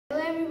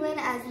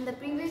everyone, as in the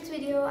previous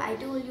video I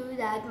told you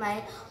that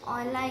my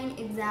online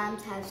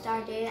exams have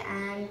started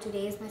and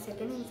today is my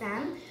second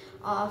exam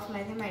of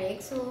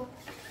mathematics. So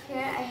here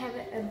I have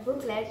a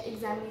booklet,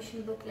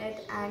 examination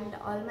booklet, and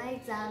all my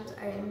exams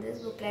are in this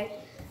booklet.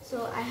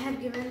 So I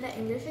have given the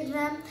English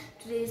exam,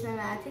 today is my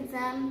math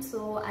exam,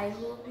 so I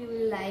hope you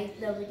will like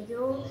the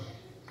video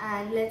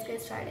and let's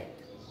get started.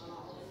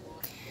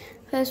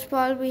 First of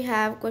all, we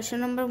have question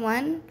number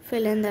 1,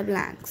 fill in the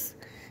blanks.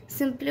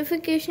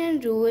 Simplification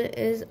rule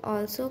is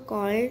also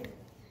called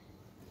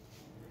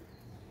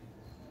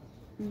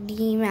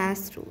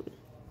DMAS rule.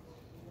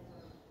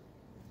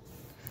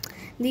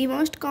 The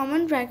most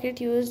common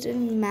bracket used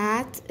in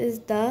maths is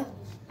the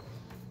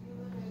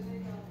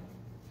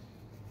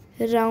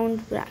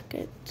round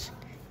bracket.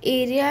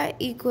 Area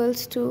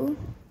equals to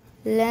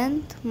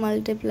length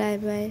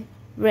multiplied by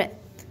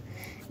breadth.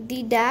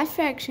 The dash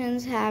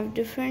fractions have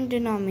different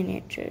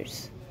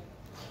denominators.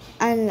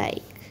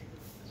 Unlike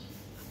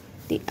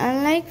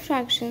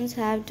fractions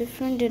have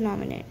different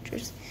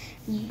denominators.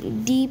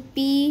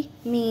 DP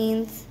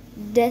means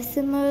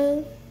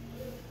decimal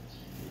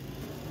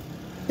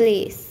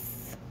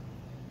place.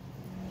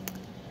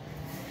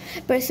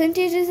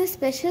 Percentage is a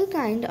special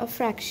kind of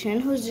fraction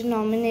whose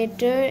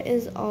denominator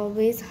is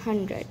always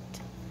 100.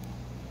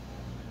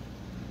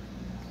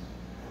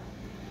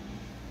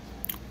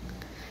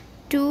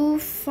 To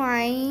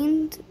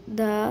find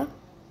the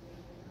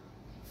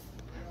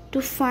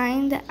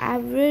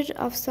average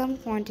of some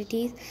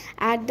quantities,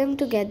 add them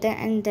together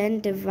and then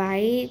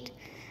divide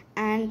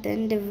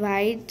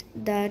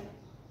the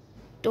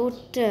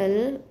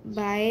total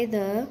by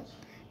the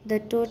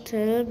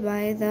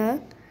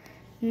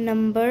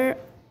number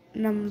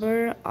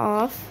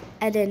of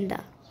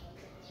addenda.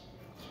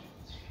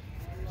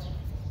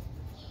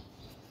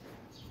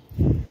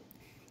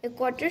 A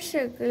quarter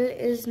circle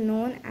is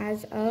known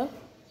as a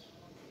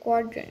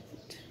quadrant.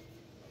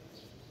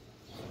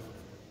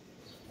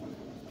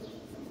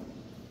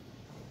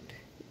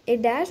 A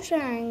dashed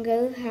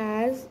triangle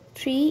has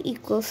 3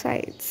 equal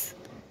sides.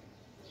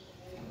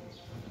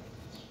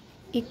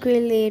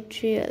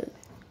 Equilateral.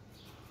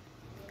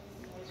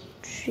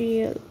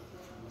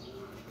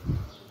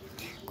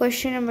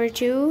 Question number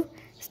 2.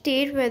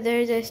 State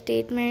whether the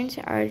statements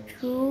are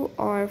true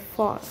or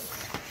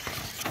false.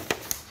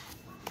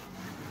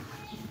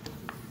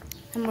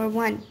 Number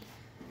 1.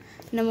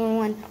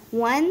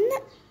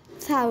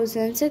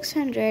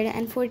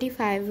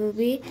 1645 will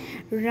be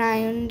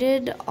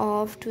rounded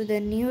off to the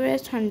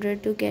nearest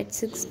hundred to get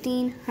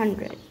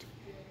 1600.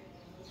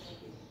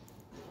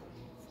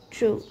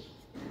 True.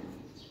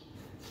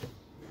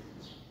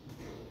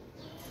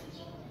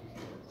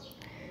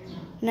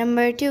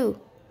 Number 2.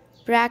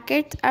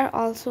 Brackets are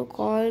also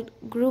called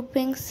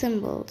grouping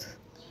symbols.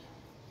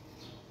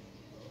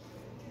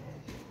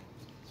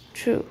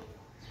 True.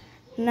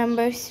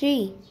 Number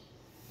 3.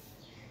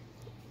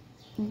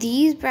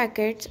 These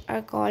brackets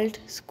are called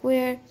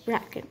square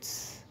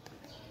brackets.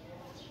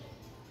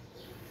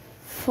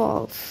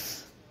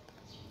 False.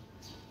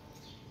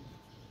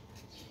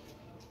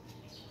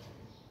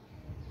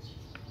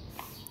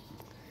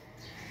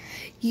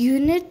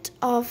 Unit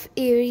of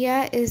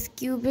area is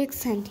cubic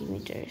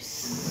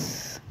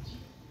centimeters.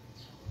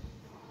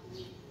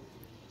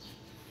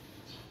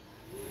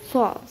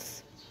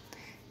 False.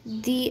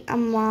 The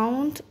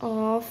amount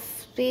of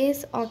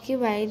space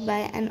occupied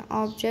by an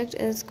object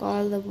is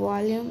called the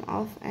volume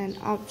of an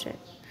object.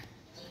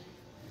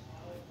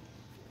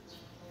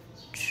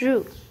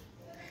 True.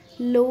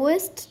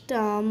 Lowest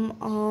term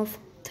of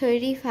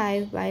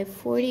 35 by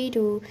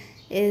 42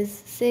 is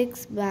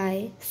 6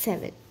 by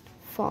 7.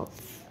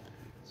 False.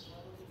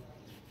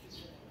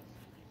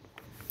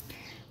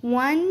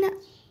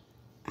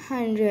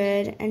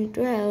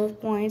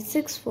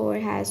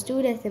 112.64 has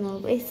 2 decimal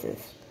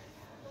places.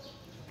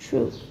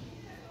 True.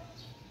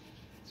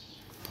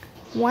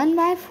 1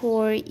 by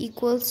 4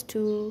 equals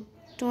to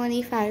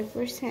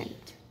 25%.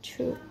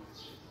 True.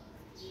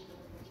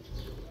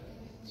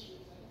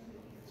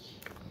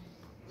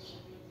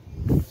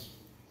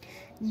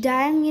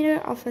 Diameter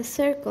of a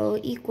circle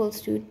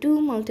equals to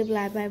 2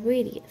 multiplied by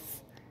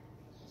radius.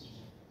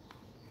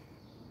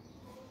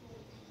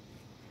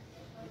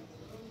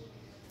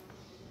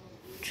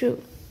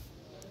 True.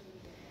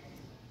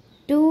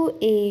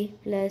 2a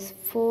plus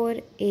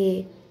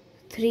 4a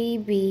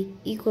 3b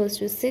equals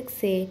to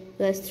 6a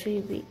plus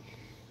 3b.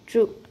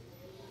 True.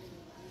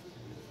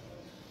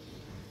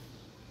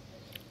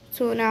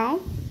 So now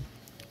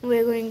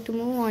we're going to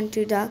move on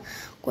to the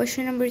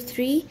question number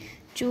 3.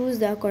 Choose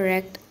the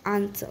correct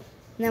answer.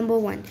 Number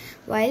 1.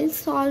 While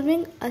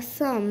solving a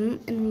sum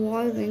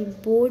involving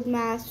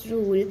BODMAS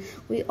rule,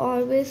 we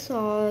always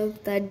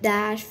solve the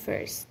dash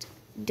first.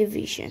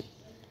 Division.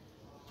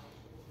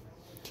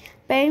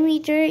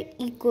 Perimeter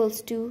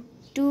equals to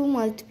 2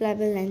 multiplied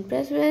by length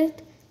plus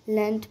breadth,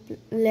 length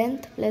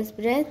plus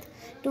breadth,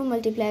 2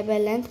 multiplied by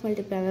length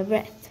multiplied by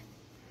breadth.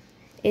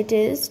 It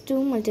is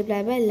 2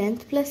 multiplied by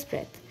length plus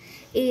breadth.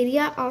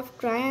 Area of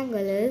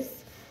triangle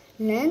is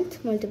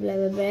length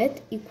multiplied by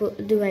breadth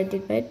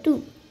divided by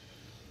 2.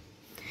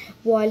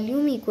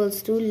 volume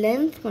equals to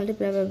length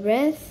multiplied by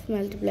breadth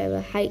multiplied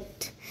by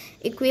height.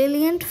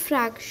 Equivalent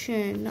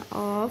fraction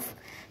of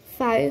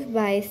 5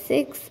 by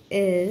 6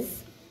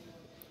 is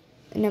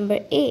number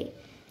A,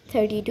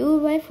 32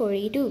 by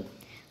 42.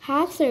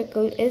 Half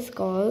circle is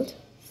called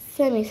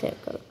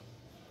semicircle.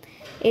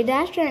 A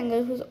dashed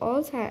triangle whose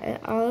all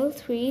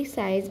three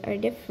sides are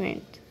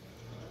different,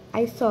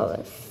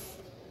 isosceles.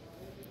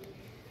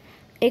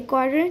 A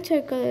quadrant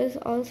circle is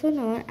also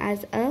known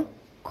as a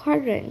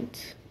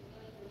quadrant.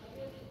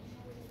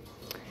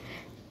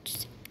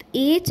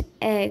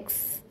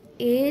 8x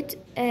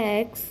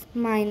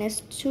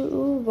minus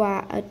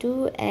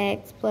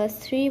 2x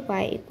plus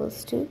 3y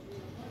equals to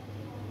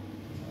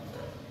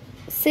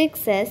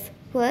 6s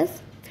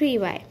plus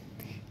 3y.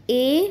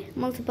 A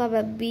multiplied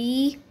by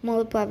B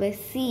multiplied by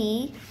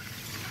C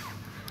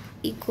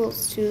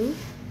equals to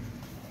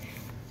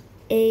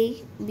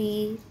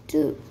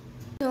AB2.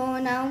 So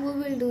now we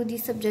will do the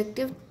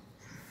subjective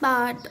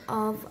part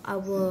of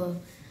our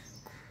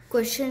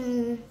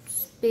question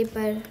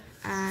paper,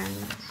 and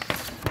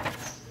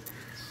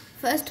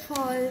first of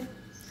all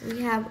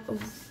we have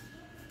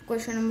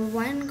question number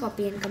 1,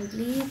 copy and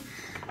complete,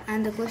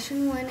 and the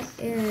question 1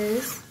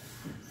 is,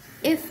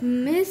 if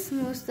Miss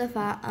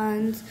Mustafa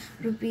earns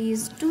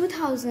rupees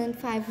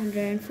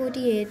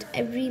 2,548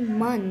 every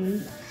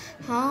month,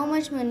 how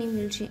much money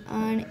will she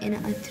earn in a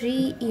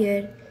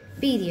 3-year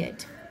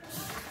period?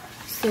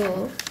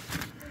 So,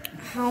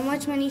 how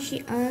much money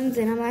she earns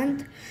in a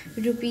month?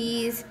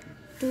 Rupees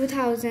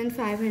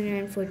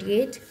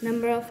 2,548.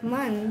 Number of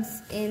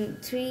months in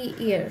 3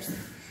 years.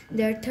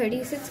 There are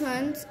 36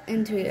 months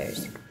in 3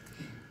 years.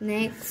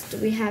 Next,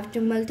 we have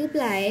to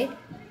multiply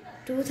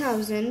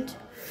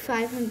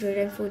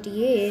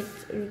 2,548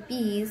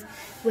 rupees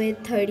with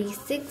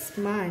 36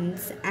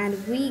 months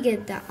and we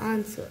get the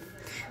answer.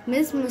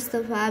 Miss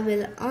Mustafa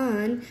will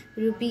earn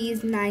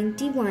rupees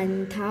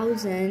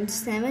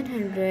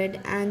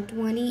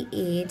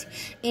 91,728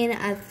 in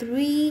a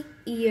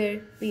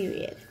 3-year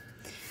period.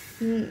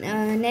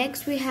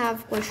 Next we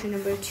have question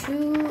number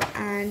 2,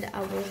 and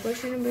our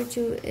question number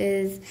 2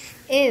 is,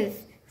 if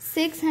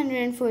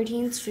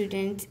 614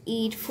 students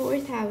eat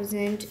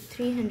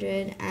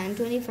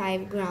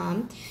 4,325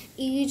 grams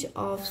each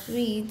of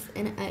sweets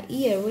in a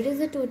year, what is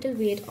the total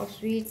weight of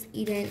sweets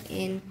eaten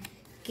in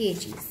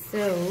kgs?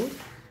 So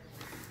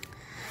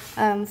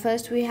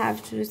first we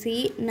have to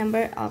see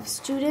number of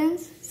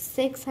students,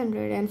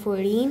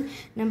 614,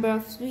 number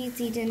of sweets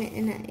eaten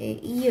in a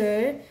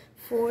year,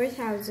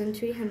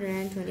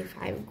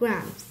 4,325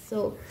 grams.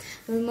 So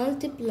we'll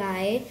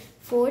multiply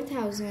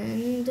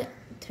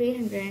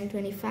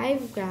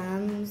 4,325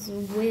 grams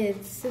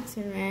with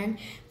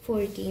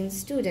 614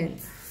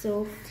 students.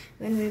 So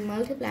when we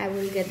multiply,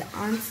 we'll get the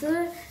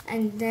answer,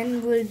 and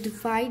then we'll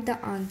divide the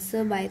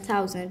answer by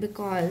 1,000,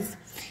 because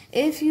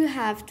if you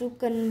have to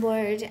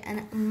convert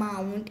an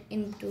amount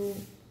into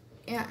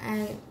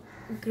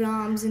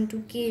grams into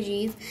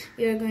kgs,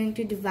 you are going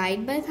to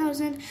divide by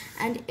 1,000,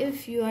 and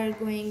if you are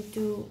going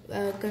to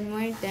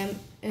convert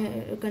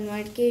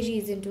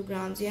kgs into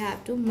grams, you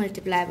have to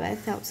multiply by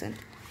 1,000.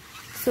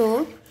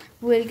 So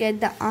we'll get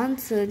the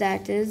answer,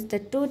 that is the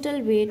total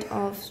weight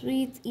of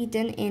sweets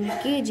eaten in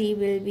kg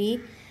will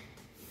be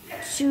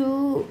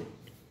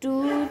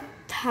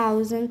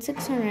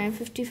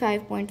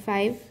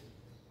 2,655.5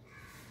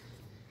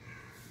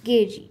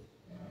 kg.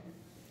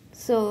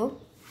 So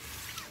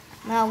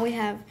now we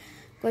have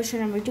question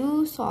number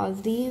 2.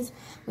 Solve these.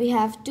 We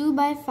have 2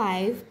 by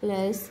 5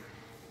 plus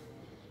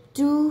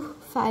 2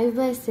 5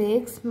 by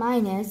 6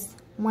 minus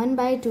 1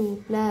 by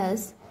 2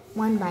 plus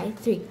 1 by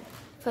 3.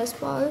 First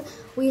of all,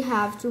 we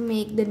have to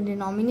make the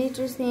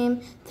denominator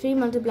same. 3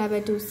 multiplied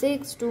by 2,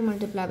 6. 2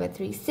 multiplied by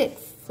 3,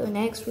 6. So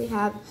next we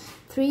have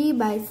 3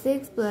 by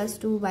 6 plus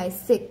 2 by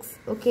 6.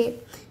 Okay,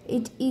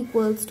 it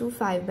equals to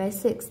 5 by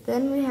 6.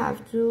 Then we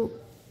have to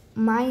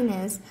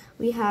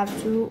we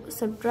have to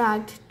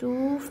subtract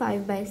 2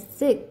 5 by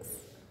 6.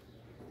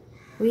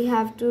 We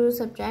have to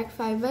subtract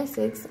 5 by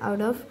 6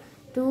 out of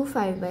 2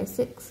 5 by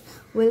 6.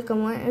 We'll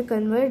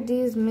convert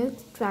these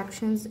mixed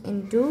fractions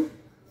into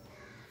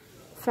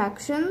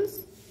fractions,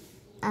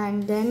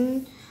 and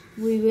then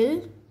we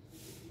will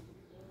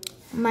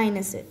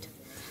minus it.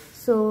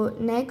 So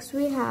next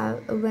we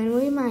have, when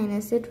we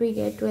minus it, we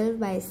get 12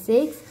 by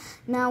 6.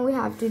 Now we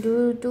have to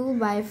do 2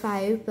 by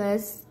 5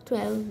 plus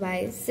 12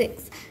 by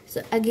 6.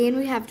 So again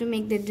we have to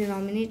make the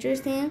denominator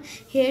same.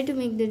 Here, to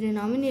make the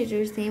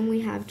denominator same,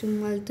 we have to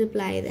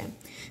multiply them.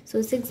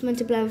 So 6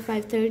 multiplied by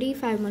 5, 30.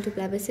 5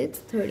 multiplied by 6,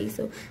 30.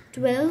 So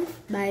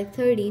 12 by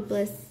 30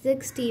 plus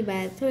 60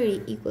 by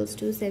 30 equals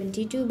to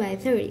 72 by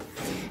 30.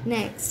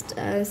 Next,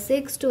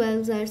 6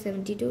 12s are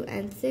 72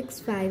 and 6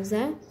 5s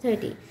are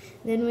 30.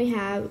 Then we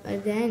have,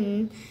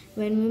 when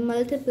we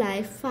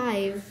multiply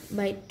 5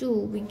 by 2,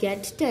 we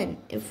get 10.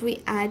 If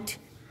we add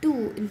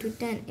 2 into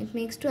 10, it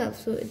makes 12.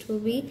 So it will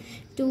be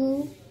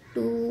 2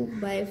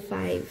 by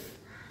 5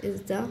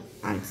 is the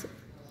answer.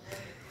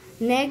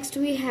 Next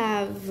we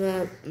have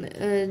the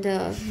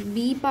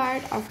B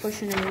part of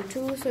question number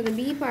 2. So the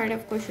B part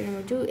of question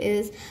number 2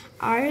 is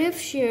Arif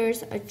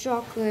shares a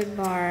chocolate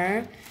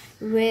bar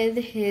with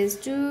his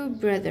two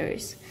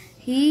brothers.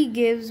 He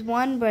gives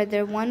one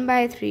brother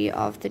 1/3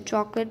 of the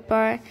chocolate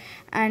bar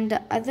and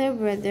the other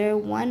brother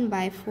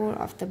 1/4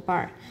 of the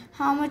bar.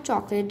 How much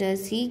chocolate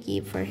does he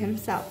keep for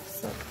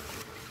himself?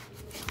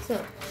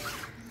 So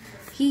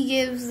he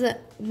gives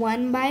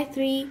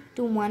 1/3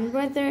 to one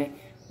brother,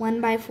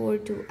 1/4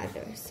 to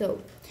others. So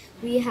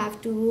we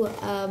have to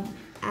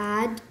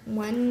add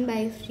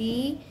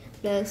 1/3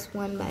 plus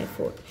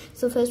 1/4.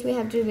 So first we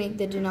have to make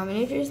the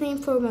denominator same.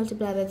 4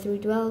 multiplied by 3,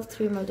 12.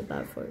 3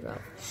 multiplied by 4,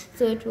 12.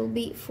 So it will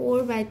be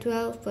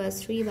 4/12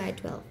 plus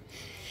 3/12.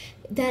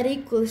 That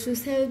equals to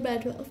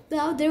 7/12.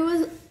 Now there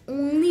was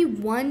only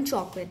one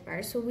chocolate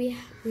bar, so we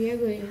are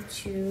going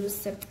to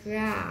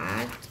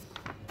subtract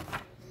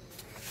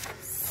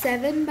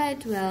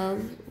 7/12.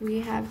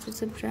 We have to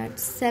subtract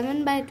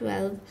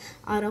 7/12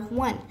 out of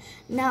 1.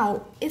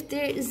 Now if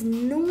there is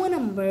no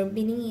number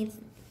beneath,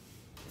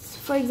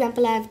 for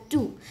example I have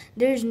 2,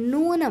 there's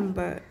no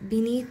number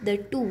beneath the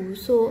 2,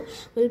 so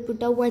we'll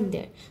put a 1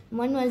 there.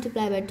 1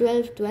 multiplied by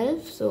 12,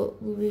 12. So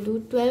we will do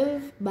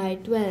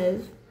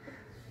 12/12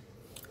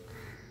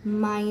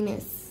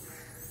 minus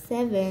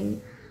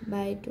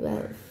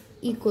 7/12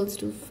 equals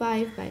to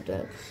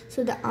 5/12.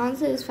 So the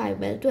answer is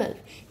 5/12.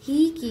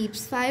 He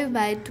keeps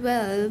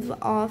 5/12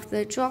 of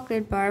the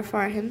chocolate bar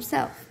for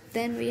himself.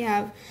 Then we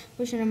have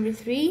question number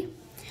 3.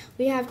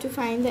 We have to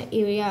find the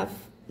area of,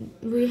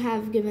 we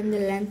have given the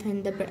length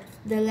and the breadth.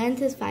 The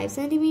length is 5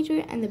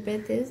 cm and the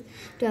breadth is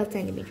 12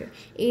 cm.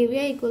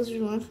 Area equals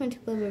to length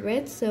multiplied by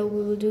breadth, so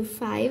we will do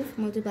 5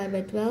 multiplied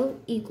by 12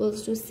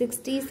 equals to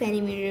 60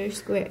 cm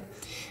square.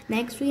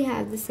 Next we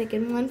have the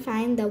second one.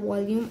 Find the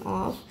volume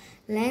of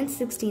length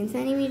 16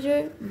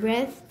 cm,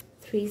 breadth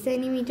 3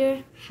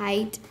 cm,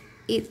 height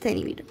 8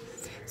 cm.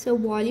 So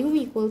volume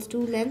equals to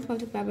length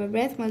multiplied by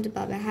breadth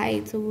multiplied by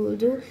height. So we will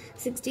do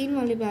 16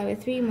 multiplied by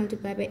 3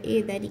 multiplied by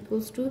 8, that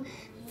equals to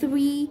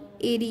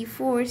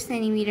 384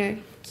 centimeter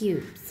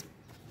cubes.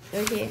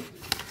 Okay,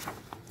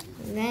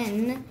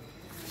 then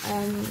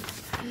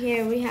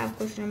here we have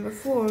question number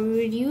 4. We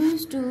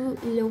reduce to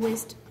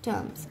lowest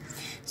terms.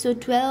 So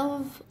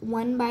 12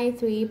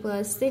 1/3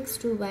 plus 6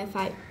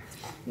 2/5.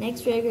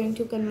 Next we are going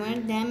to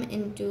convert them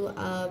into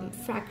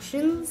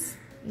fractions,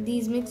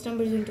 these mixed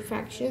numbers into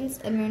fractions,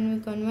 and when we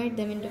convert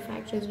them into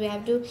fractions we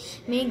have to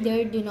make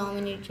their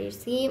denominator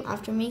same.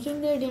 After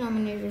making their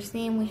denominator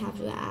same we have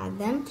to add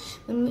them.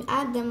 When we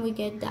add them we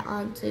get the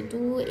answer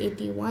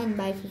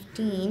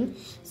 281/15.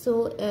 So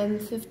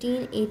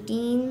 15,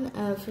 18,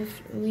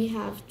 we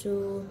have to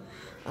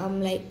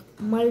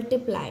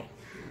multiply.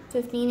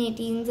 15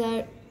 18s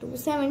are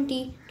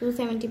 270,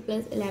 270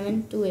 plus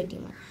 11,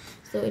 281.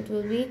 So it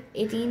will be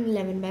 18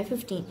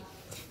 11/15.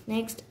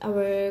 Next,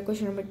 our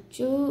question number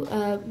 2,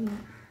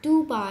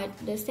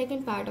 the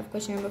second part of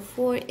question number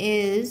 4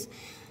 is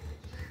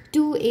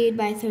 2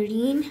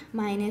 8/13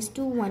 minus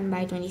 2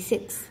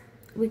 1/26.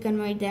 We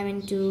convert them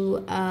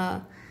into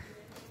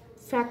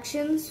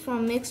fractions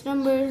from mixed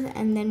numbers,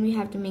 and then we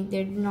have to make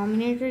their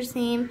denominator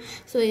same.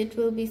 So it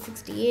will be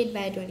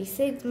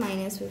 68/26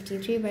 minus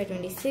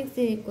 53/26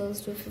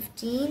 equals to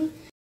 15.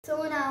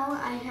 So now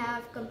I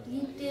have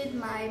completed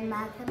my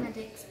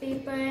mathematics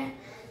paper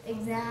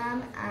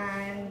exam,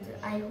 and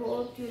I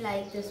hope you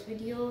like this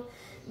video.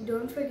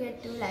 Don't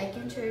forget to like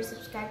and share,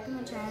 subscribe to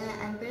my channel,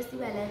 and press the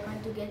bell icon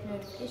to get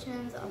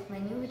notifications of my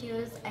new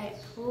videos. I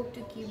hope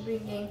to keep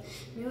bringing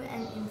new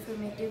and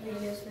informative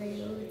videos for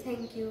you.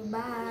 Thank you.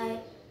 Bye.